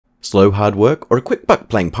slow hard work, or a quick buck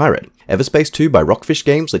playing pirate, Everspace 2 by Rockfish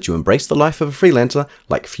Games lets you embrace the life of a freelancer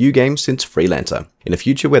like few games since Freelancer. In a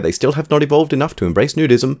future where they still have not evolved enough to embrace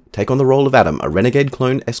nudism, take on the role of Adam, a renegade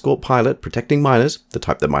clone escort pilot protecting miners, the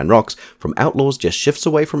type that mine rocks, from outlaws just shifts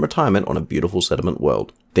away from retirement on a beautiful settlement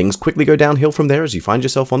world. Things quickly go downhill from there as you find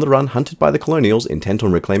yourself on the run, hunted by the colonials intent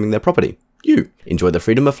on reclaiming their property. You enjoy the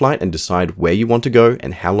freedom of flight and decide where you want to go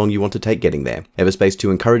and how long you want to take getting there. Everspace 2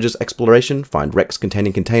 encourages exploration, find wrecks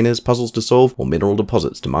containing containers, puzzles to solve, or mineral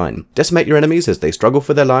deposits to mine. Decimate your enemies as they struggle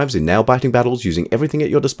for their lives in nail-biting battles using everything at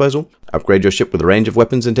your disposal. Upgrade your ship with a range of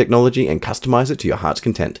weapons and technology and customize it to your heart's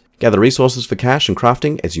content. Gather resources for cash and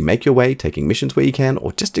crafting as you make your way, taking missions where you can,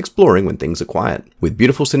 or just exploring when things are quiet. With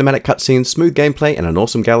beautiful cinematic cutscenes, smooth gameplay, and an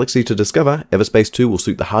awesome galaxy to discover, Everspace 2 will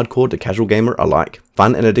suit the hardcore to casual gamer alike.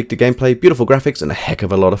 Fun and addictive gameplay, beautiful graphics, and a heck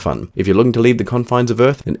of a lot of fun. If you're looking to leave the confines of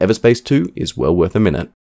Earth, then Everspace 2 is well worth a minute.